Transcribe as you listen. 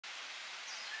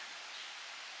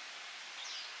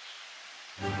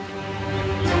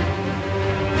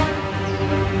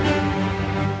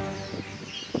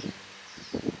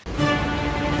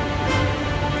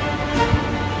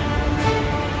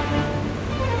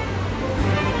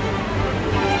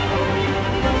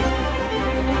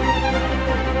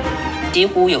几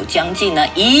乎有将近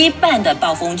一半的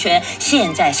暴风圈，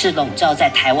现在是笼罩在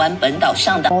台湾本岛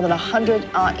上的。More than 100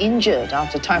 are injured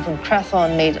after Typhoon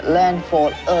Krathon made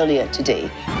landfall earlier today.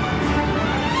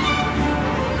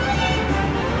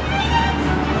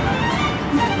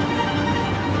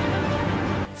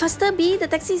 Faster, B, the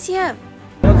taxi is here.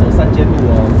 要走3间路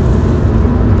哦。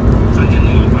3间路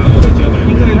吗？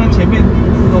因为它前面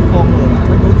路都封了啦，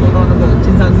那都走到那个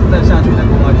金山寺再下去才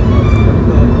过安全岛，那个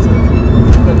车子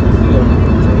那个土石流嘛，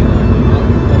这边来，然后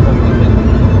封那边，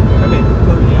台北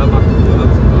客运也要把土石流要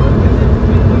走，然后变成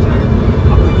回下来，然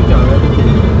后就叫人去填。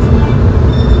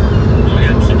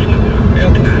要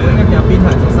给他滨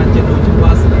海说3间路，就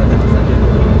80那个3间路，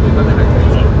那边还可以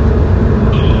走。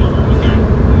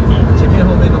前面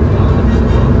后面都不好，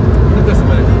那个什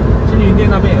么金云店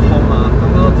那边也封吗？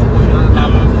刚刚走过去那个拉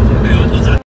板线。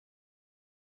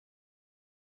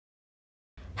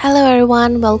 Hello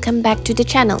everyone, welcome back to the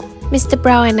channel. Mr.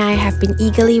 Brown and I have been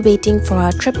eagerly waiting for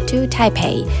our trip to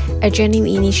Taipei, a journey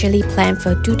we initially planned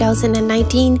for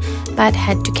 2019 but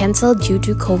had to cancel due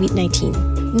to COVID-19.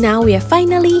 Now we are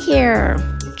finally here!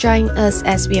 Join us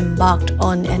as we embarked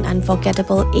on an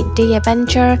unforgettable 8-day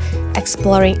adventure,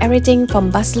 exploring everything from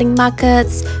bustling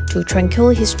markets to tranquil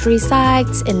history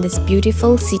sites in this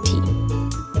beautiful city.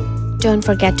 Don't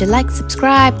forget to like,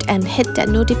 subscribe, and hit that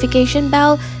notification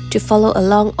bell to follow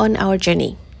along on our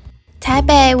journey.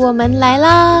 Taipei, 我们来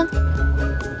啦!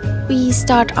 We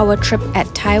start our trip at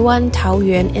Taiwan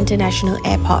Taoyuan International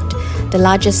Airport, the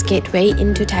largest gateway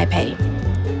into Taipei.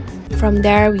 From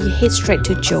there, we head straight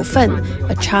to Jiufen,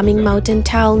 a charming mountain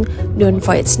town known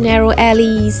for its narrow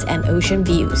alleys and ocean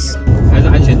views. 还是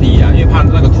安全第一啊，因为怕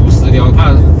那个土石流，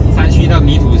怕山区那个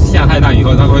泥土下太大以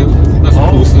后，那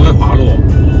土石会滑落。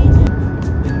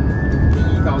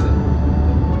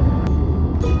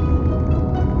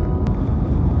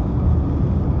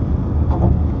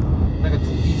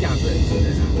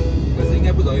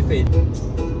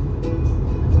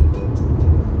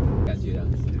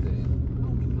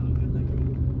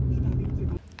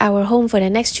 Our home for the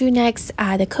next 2 nights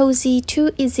are the cozy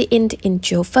TwoEasyInn in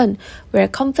Jiufen, where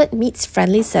comfort meets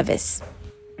friendly service.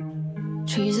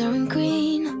 Trees aren't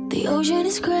green, the ocean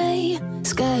is grey,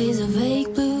 sky is a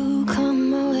vague blue,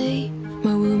 come my way.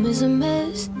 My room is a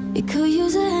mess, it could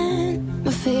use a hand.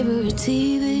 My favorite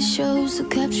TV shows to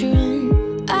capture in.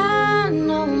 I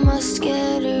know must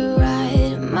get it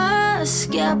right, must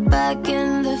get back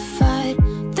in the fight.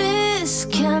 This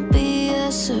can't be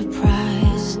a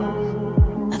surprise.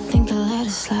 I think I'll let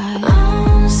it slide.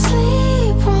 I'm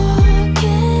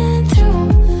sleepwalking through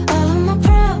all of my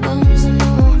problems. I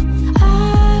know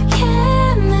I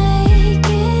can't make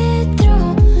it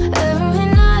through. Every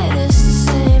night it's the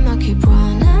same. I keep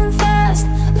running fast,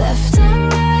 left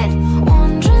and right,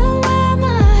 wondering where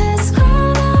my head's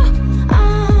gone now.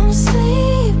 I'm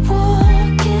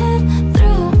sleepwalking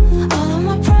through all of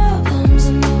my problems. I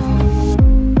know.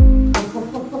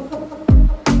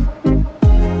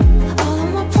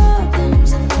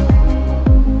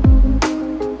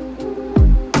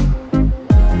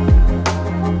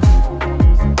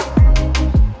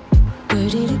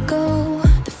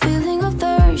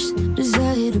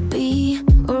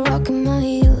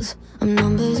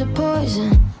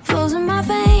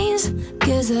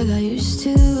 I got used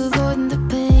to avoiding the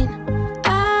pain.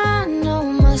 I know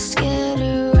must get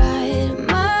it right,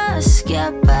 must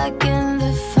get back in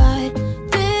the fight.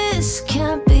 This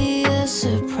can't be a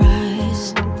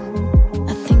surprise.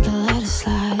 I think I'll let it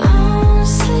slide. I'm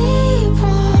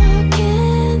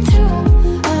sleepwalking through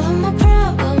all of my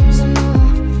problems. I know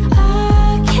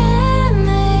I can't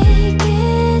make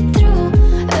it through.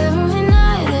 Every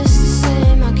night it's the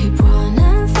same. I keep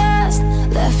running fast,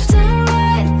 left and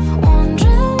right, wondering.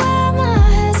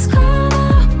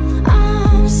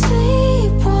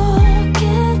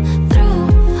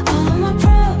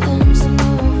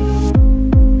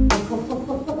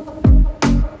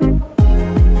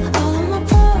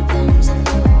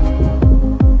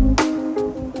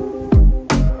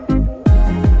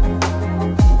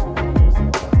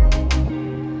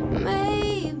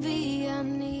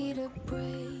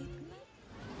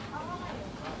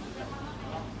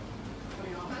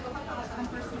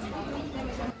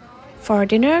 For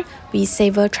dinner, we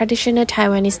savor traditional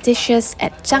Taiwanese dishes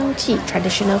at Zhang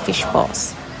traditional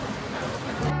Fishballs.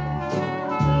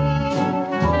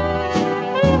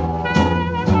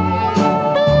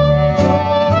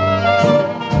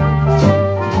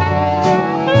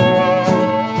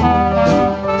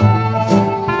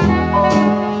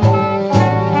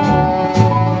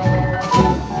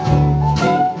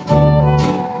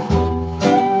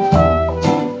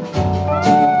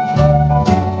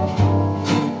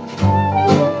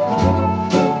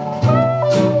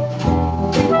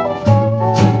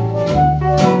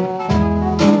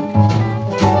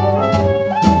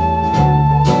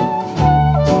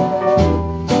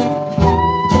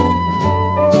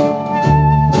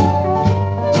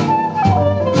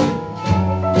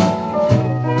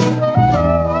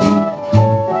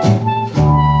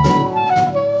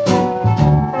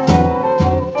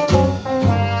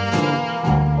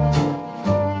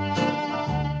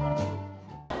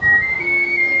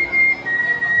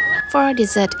 For our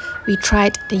dessert, we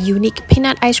tried the unique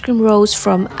peanut ice cream rolls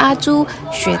from A-Zhu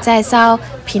雪在烧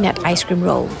peanut ice cream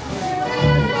roll.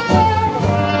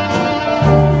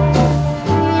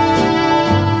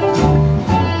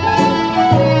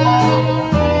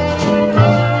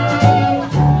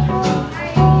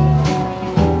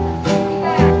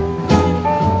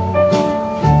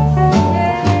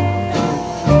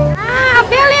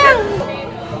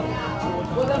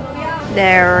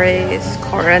 There is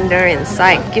coriander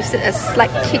inside, gives it a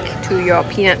slight kick to your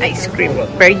peanut ice cream.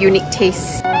 Very unique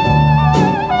taste.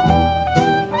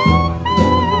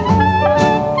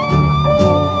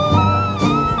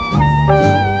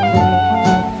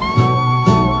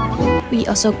 We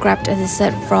also grabbed a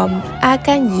dessert from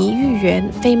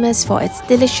A-Gan-Yi, famous for its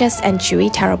delicious and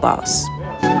chewy Taro balls.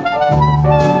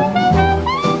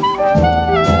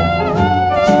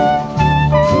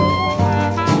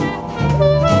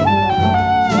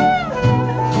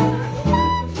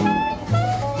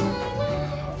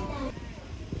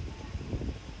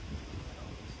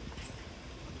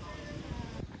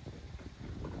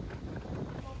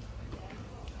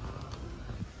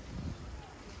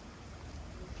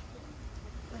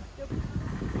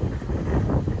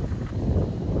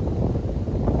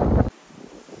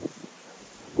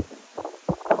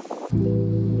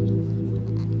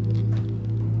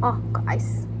 Oh, got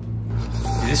ice.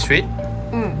 Is it sweet?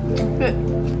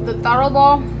 The taro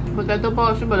ball, potato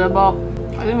ball, sweet potato ball,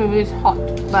 I think maybe it's hot,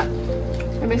 but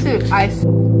it makes it with ice.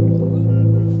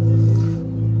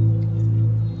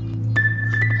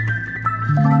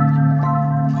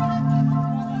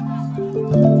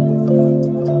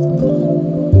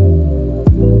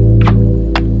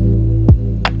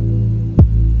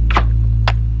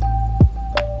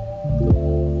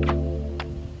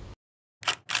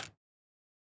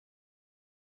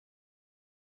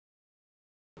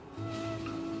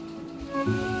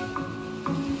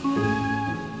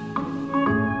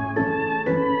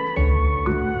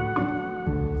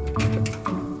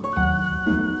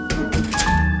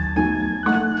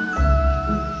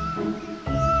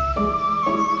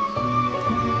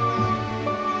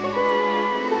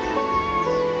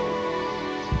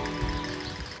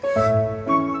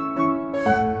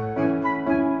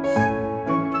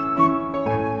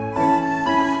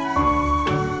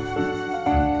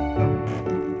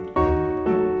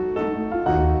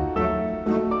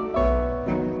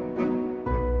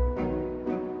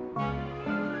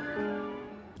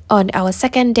 On our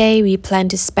second day, we plan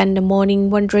to spend the morning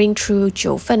wandering through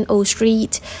Jiufen Old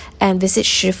Street and visit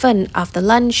Jiufen after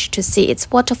lunch to see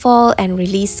its waterfall and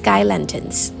release sky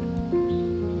lanterns.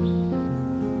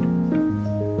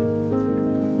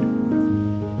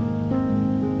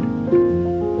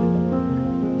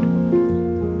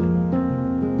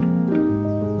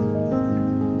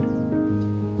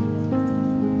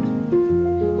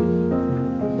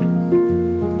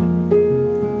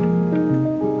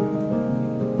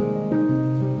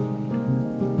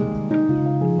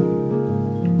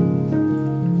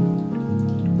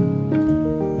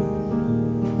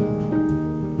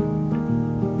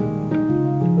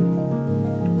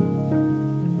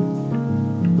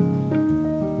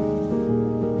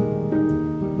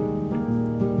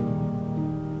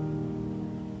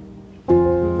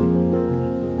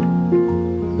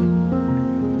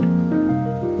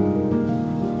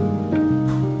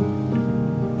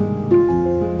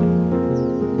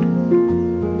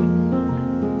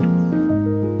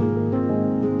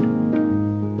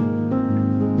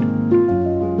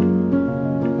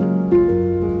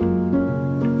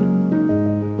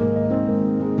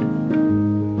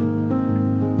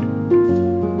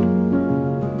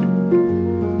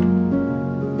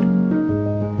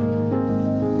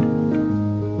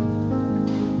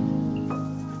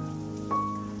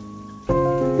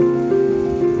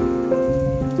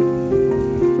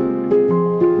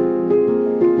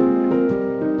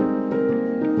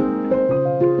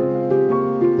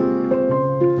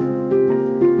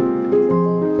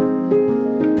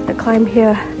 Climb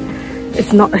here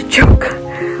is not a joke.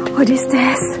 All these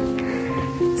stairs,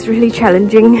 it's really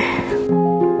challenging.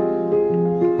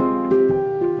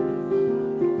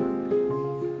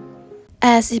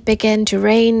 As it began to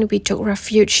rain, we took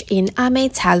refuge in A-Mei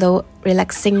Teahouse,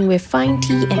 relaxing with fine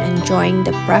tea and enjoying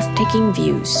the breathtaking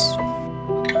views.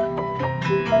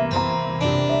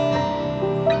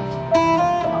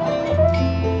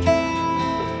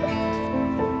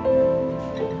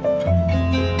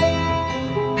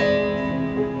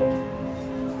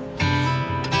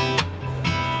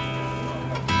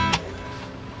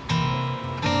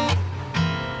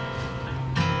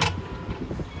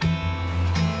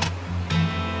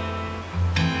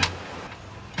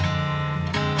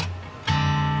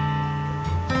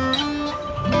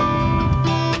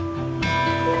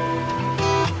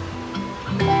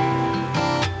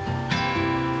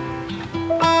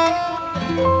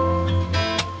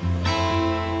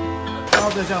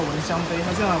 这叫闻香杯，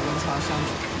它是用来闻茶香的。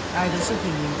矮的是品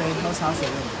茗杯，喝茶水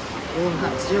用的。我闻看，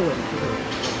直接闻就可以。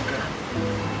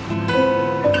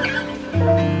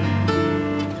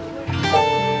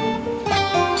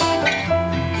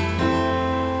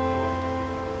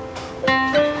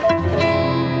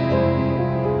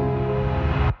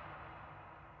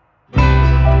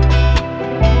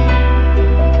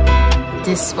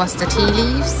 This was the tea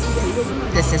leaves.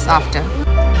 This is after.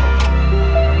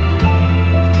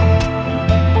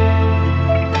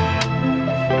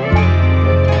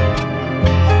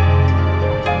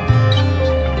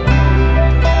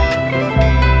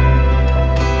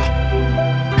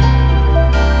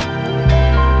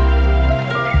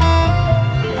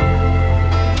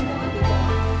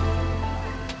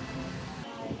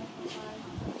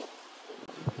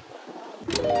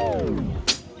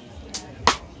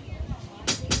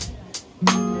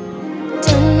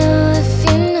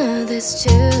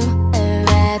 Too. I'd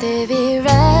rather be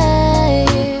right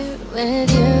here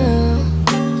with you.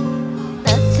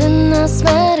 Nothing else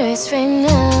matters right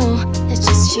now. It's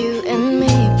just you and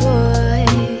me, boy.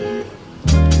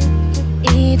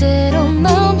 이대로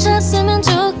멈췄으면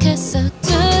좋겠어,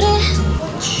 둘이.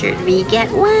 Should we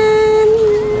get one?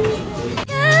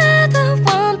 You're the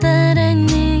one that I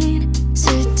need.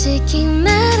 솔직히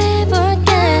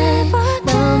말해볼게.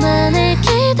 너만을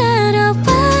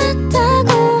기다려봤다고.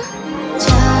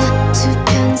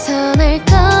 수평선을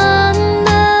건너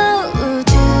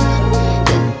우주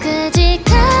끝까지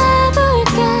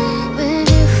가볼게. With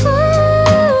you,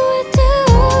 with you.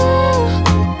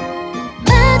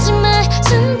 마지막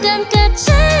순간까지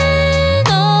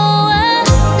너와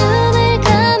눈을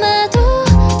감아도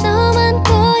너만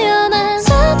보여만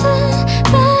Something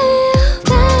about you,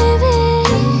 baby.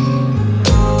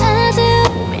 I do.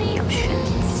 Many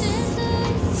options.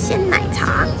 鲜奶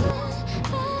茶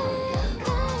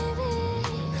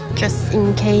just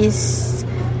in case.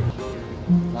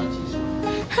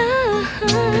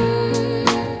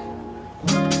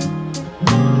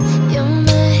 You're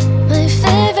my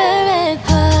favorite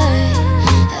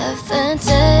part of the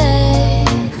day.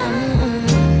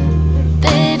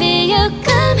 Baby, you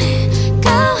got me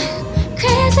going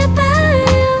crazy about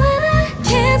you, and I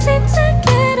can't seem to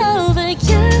get over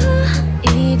you.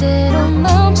 이대로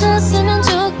멈췄으면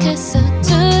좋겠어,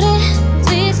 둘이.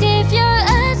 Please keep your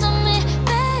eyes on me,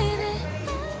 baby.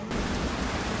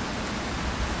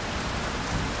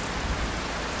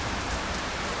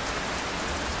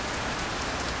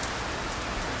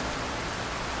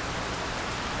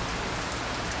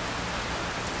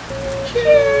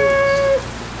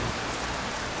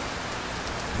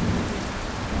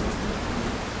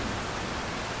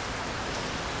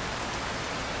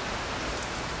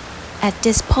 At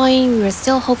this point, we were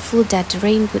still hopeful that the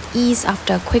rain would ease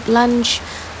after a quick lunch,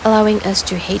 allowing us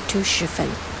to head to Jiufen.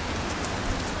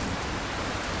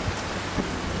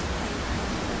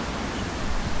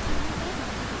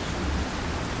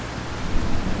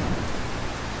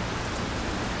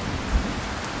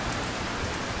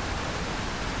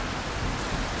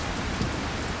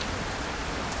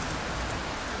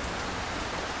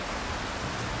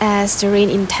 As the rain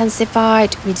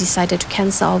intensified, we decided to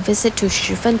cancel our visit to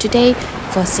Jiufen today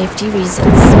for safety reasons.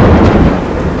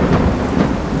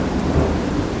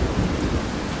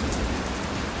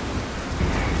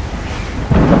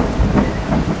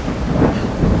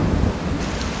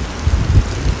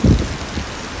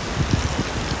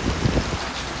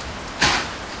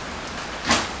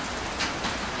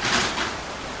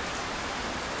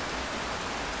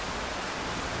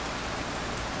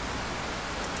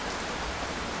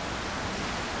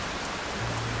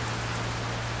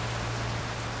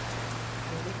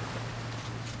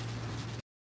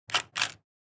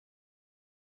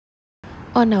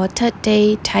 On our third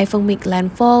day, Typhoon made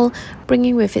landfall,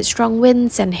 bringing with it strong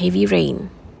winds and heavy rain.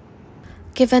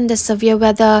 Given the severe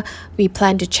weather, we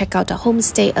plan to check out the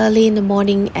homestay early in the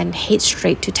morning and head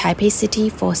straight to Taipei City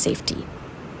for safety.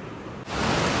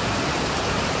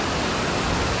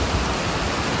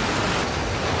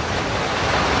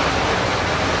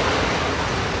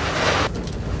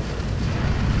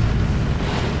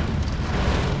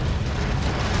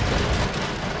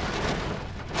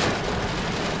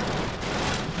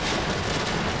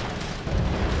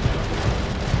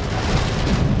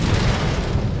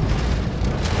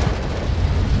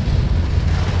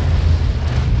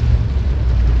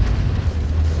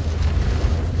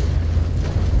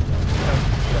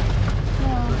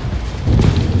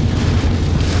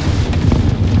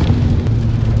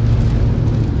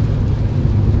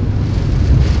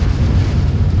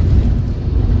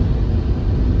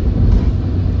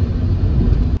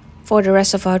 For the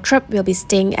rest of our trip, we'll be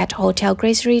staying at Hotel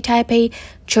Gracery Taipei,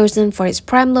 chosen for its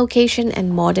prime location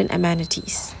and modern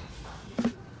amenities.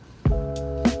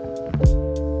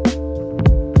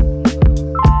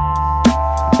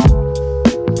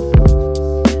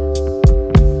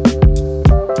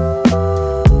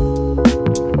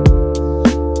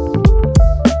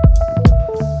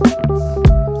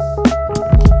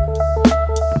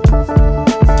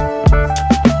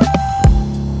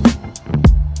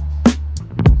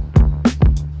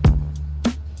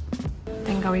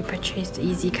 We purchased the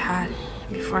Easy card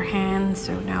beforehand,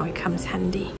 so now it comes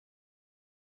handy.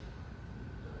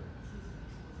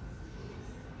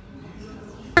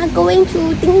 I'm going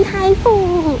to Din Tai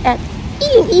Fung at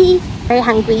 101. Very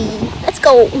hungry. Let's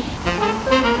go.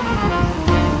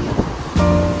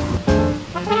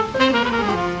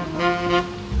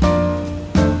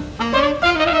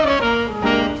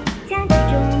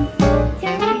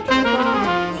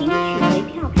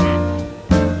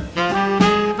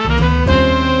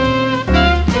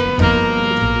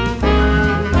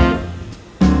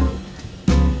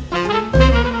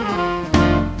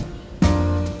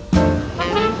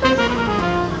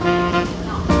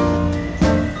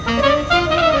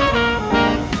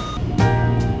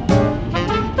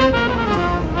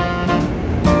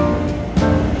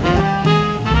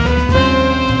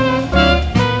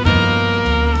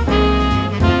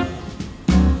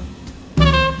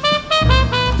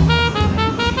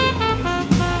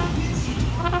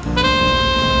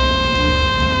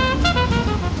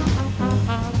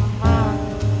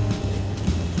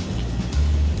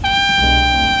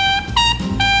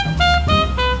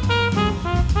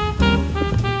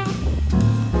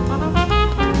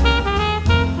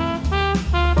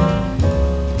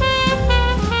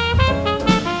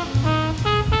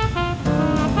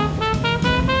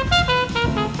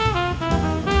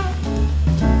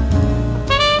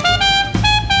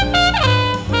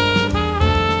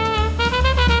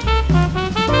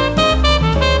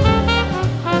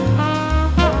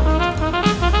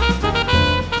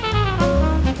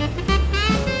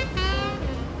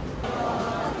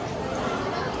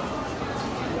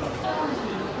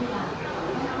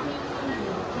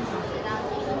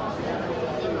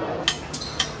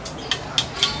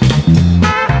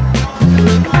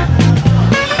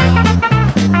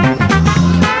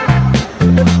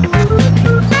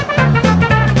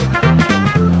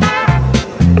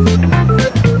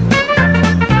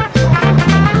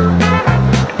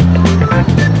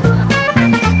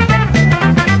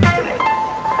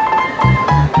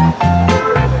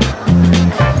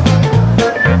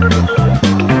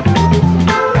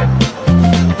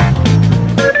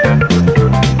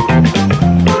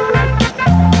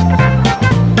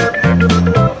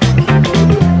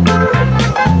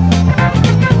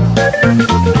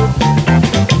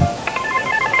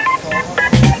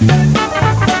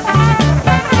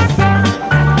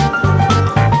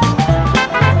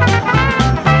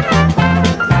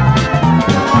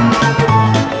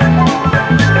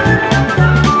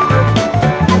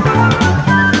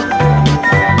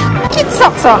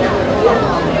 xoxo.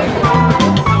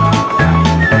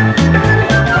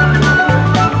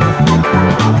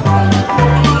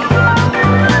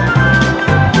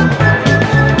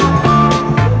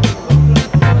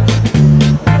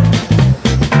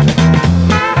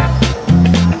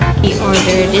 We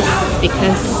ordered this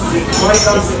because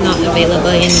this is not available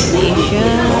in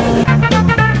Malaysia.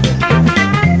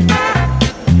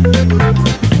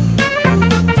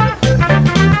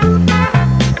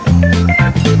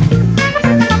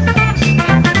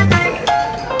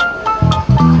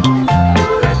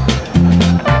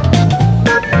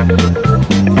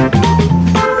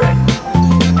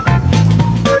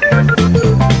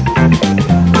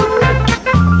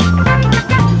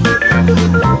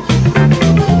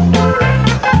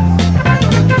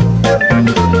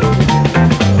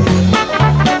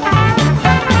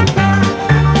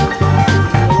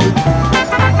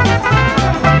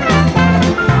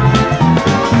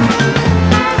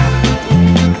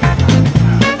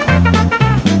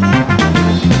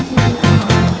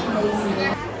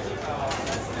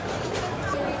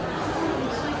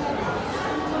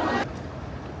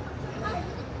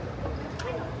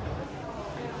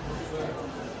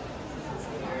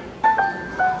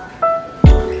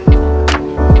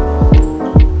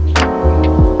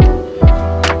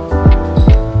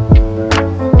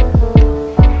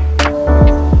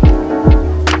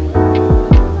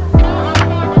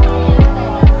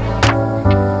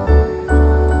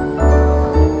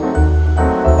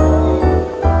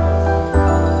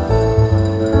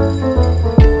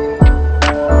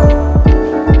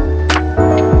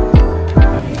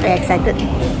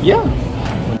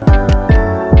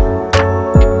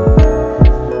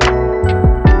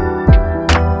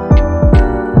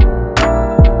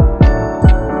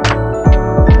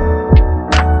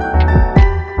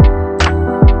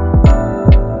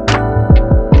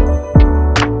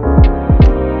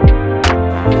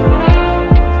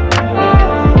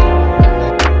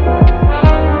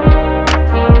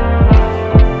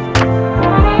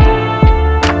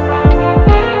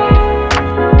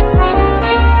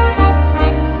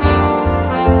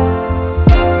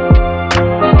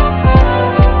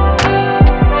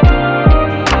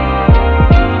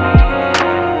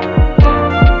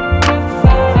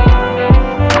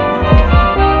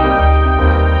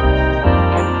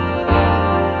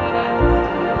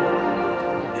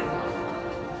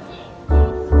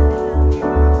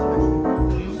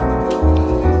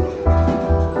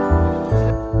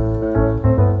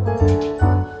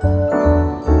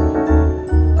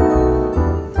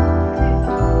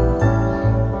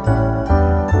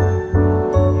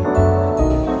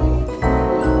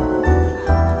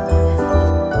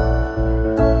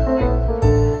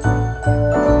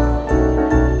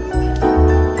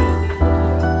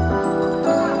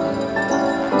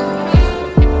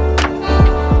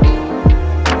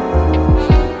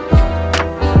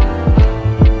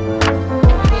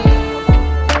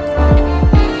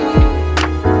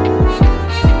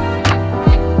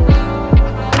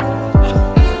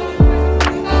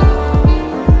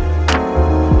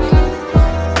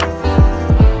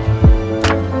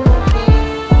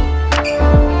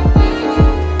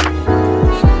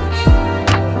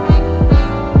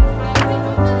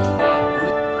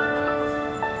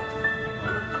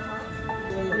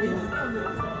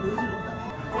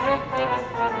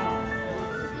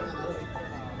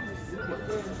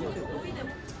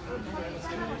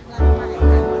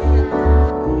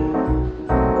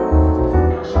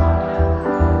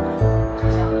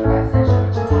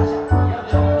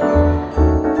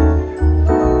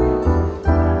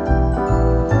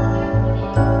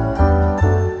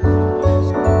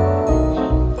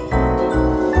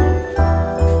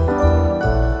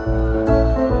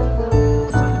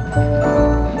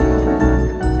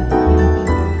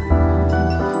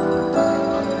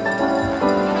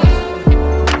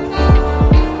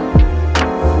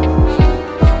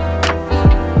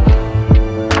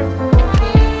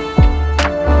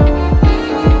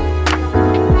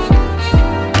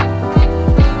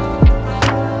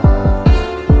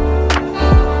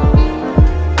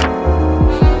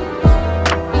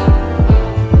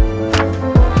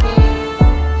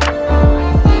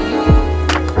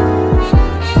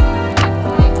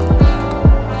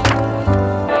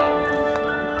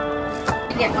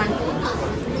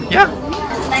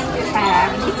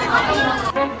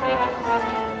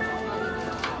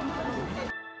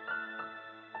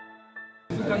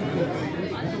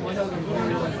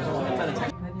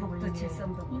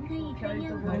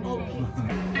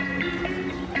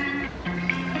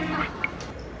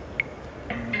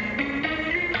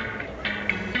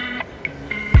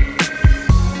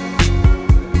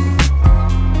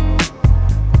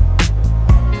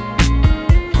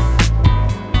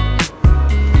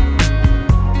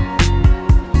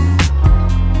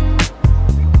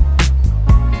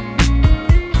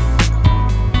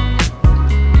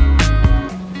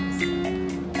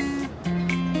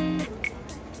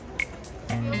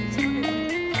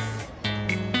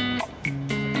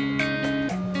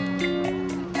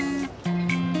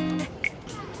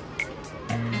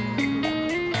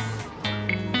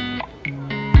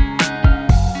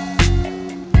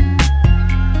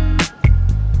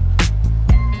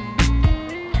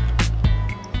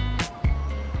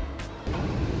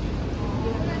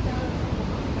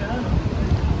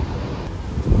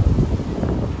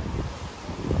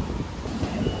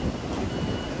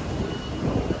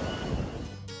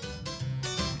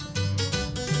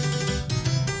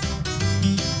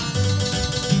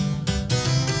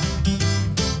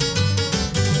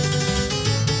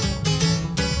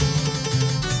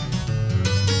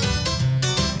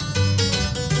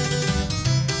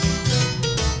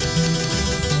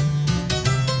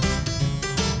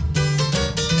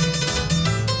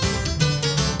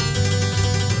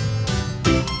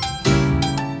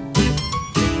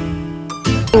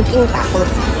 Thinking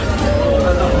backwards.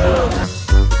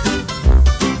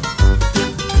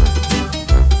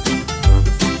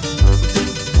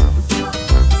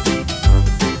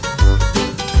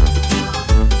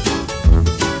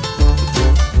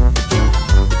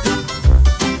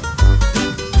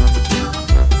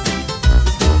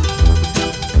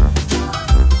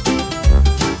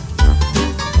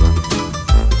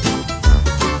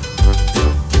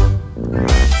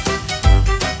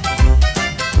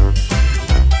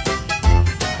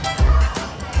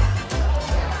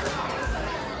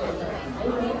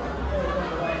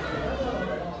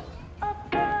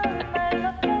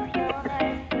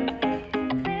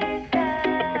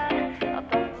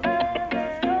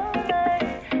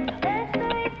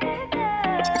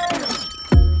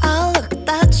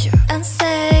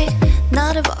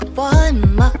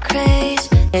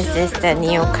 This is the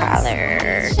new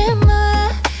color.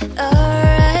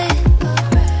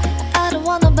 I don't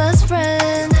want a best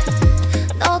friend.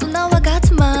 너도 나와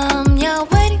같은 맘이야.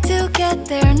 Waiting to get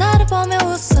there. 나를 보며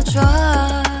웃어줘.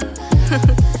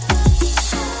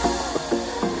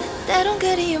 때론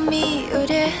그리움이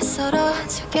우릴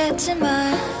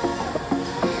서러지겠지만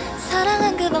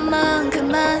사랑한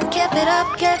그것만큼만 keep it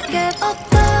up, keep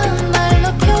어떤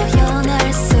말로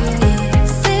표현할 수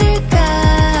있을까?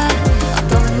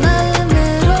 어떤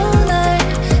마음으로 날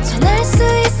전할 수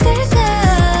있을까?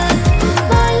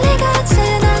 멀리 가진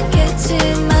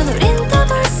않겠지만 우린 더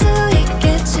볼 수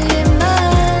있겠지만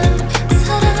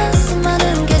사랑한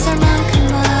수많은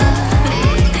계절만큼만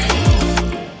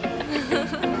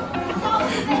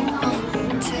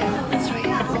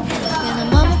그냥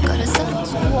머뭇거렸어.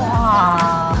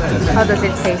 How does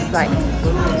it taste like?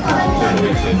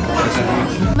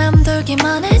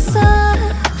 맘돌기만 했어.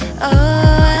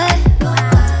 I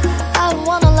don't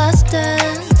wanna last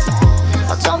dance.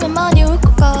 어쩌면 많이 울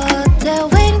것 같아.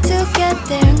 Waiting to get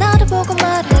there. 나를 보고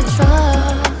말해줘.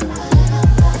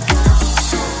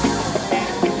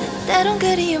 때론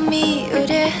그리움이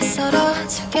우릴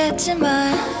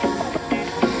서러지겠지만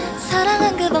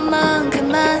사랑한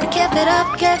그것만큼만 keep it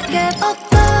up, keep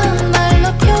어떤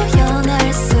말로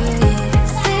표현할 수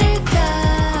있을까?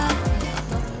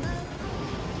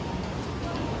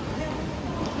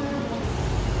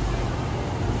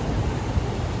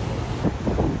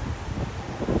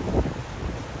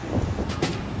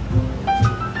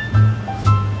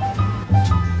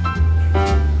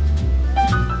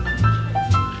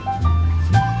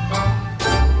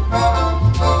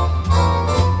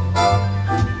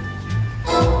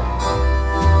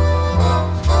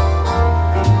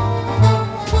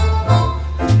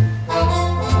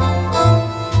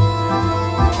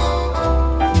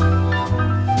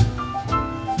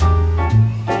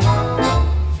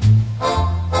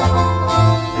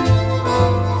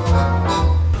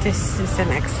 an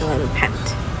excellent pet.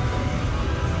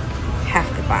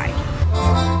 Have to buy.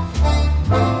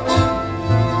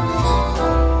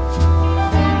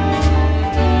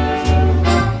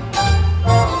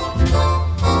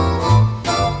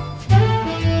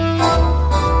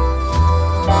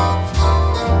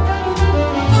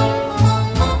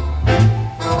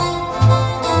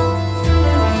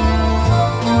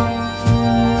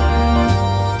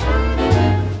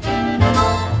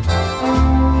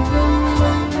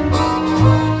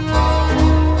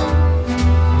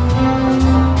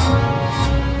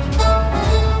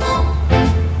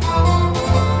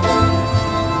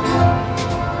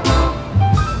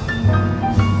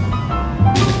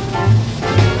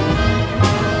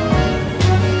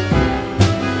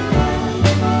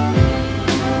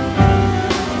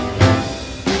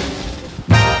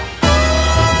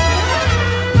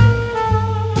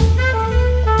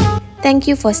 Thank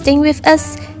you for staying with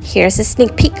us. Here's a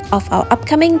sneak peek of our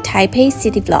upcoming Taipei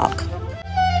city vlog.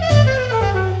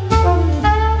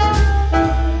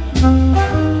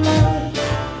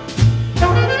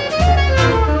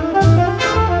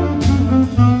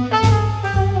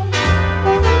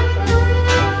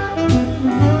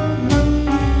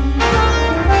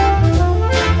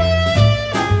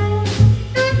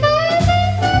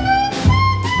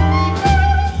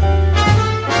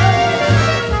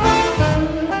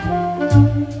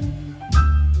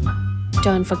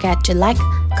 Don't forget to like,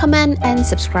 comment, and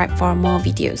subscribe for more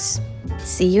videos.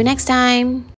 See you next time!